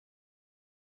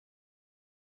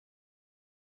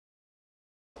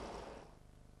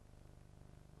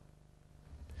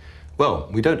Well,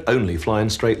 we don't only fly in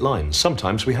straight lines.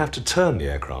 Sometimes we have to turn the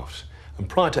aircraft. And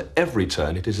prior to every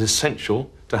turn, it is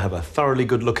essential to have a thoroughly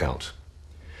good lookout.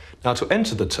 Now, to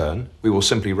enter the turn, we will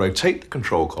simply rotate the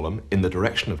control column in the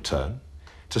direction of turn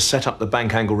to set up the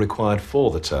bank angle required for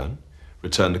the turn,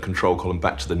 return the control column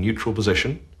back to the neutral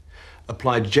position,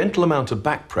 apply a gentle amount of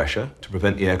back pressure to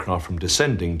prevent the aircraft from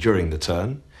descending during the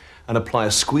turn, and apply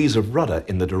a squeeze of rudder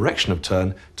in the direction of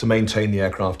turn to maintain the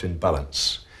aircraft in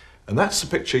balance. And that's the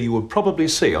picture you will probably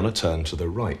see on a turn to the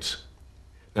right.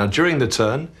 Now, during the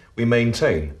turn, we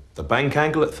maintain the bank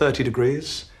angle at 30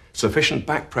 degrees, sufficient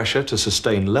back pressure to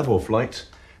sustain level flight,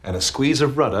 and a squeeze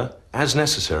of rudder as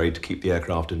necessary to keep the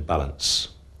aircraft in balance.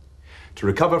 To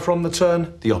recover from the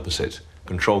turn, the opposite.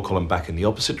 Control column back in the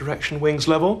opposite direction, wings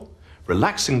level,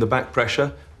 relaxing the back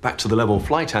pressure back to the level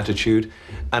flight attitude,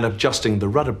 and adjusting the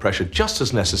rudder pressure just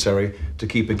as necessary to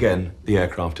keep again the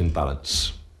aircraft in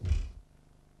balance.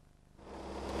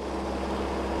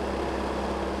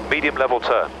 Medium level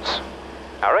turns.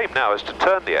 Our aim now is to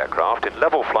turn the aircraft in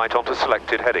level flight onto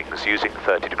selected headings using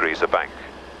 30 degrees of bank.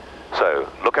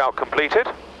 So, lookout completed.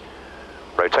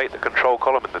 Rotate the control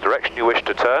column in the direction you wish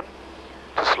to turn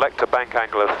to select a bank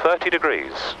angle of 30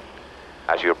 degrees.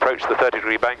 As you approach the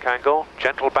 30-degree bank angle,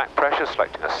 gentle back pressure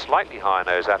selecting a slightly higher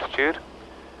nose attitude,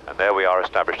 and there we are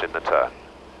established in the turn.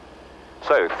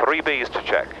 So, 3 B's to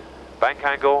check. Bank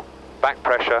angle, back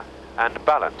pressure, and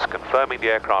balance, confirming the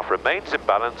aircraft remains in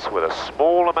balance with a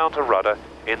small amount of rudder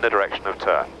in the direction of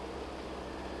turn.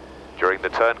 During the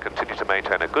turn, continue to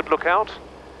maintain a good lookout,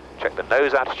 check the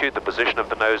nose attitude, the position of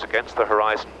the nose against the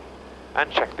horizon, and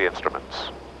check the instruments.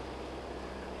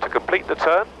 To complete the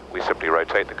turn, we simply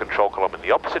rotate the control column in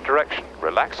the opposite direction,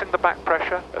 relaxing the back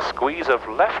pressure, a squeeze of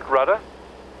left rudder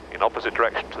in opposite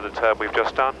direction to the turn we've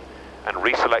just done, and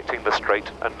reselecting the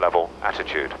straight and level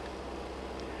attitude.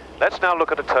 Let's now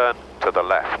look at a turn to the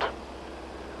left.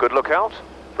 Good lookout,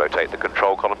 rotate the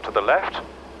control column to the left,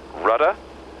 rudder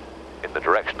in the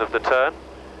direction of the turn,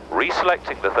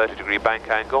 reselecting the 30-degree bank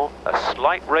angle, a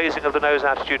slight raising of the nose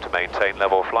attitude to maintain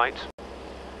level flight,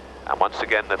 and once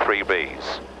again the 3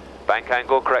 B's. Bank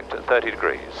angle correct at 30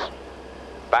 degrees.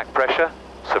 Back pressure,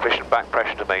 sufficient back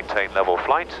pressure to maintain level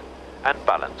flight, and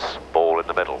balance, ball in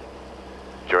the middle.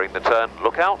 During the turn,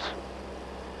 lookout,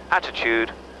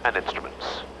 attitude, and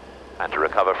instruments. And to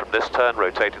recover from this turn,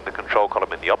 rotating the control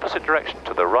column in the opposite direction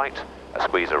to the right, a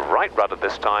squeeze of right rudder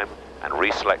this time, and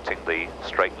reselecting the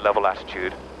straight level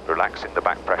attitude, relaxing the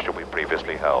back pressure we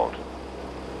previously held.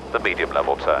 The medium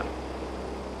level turn.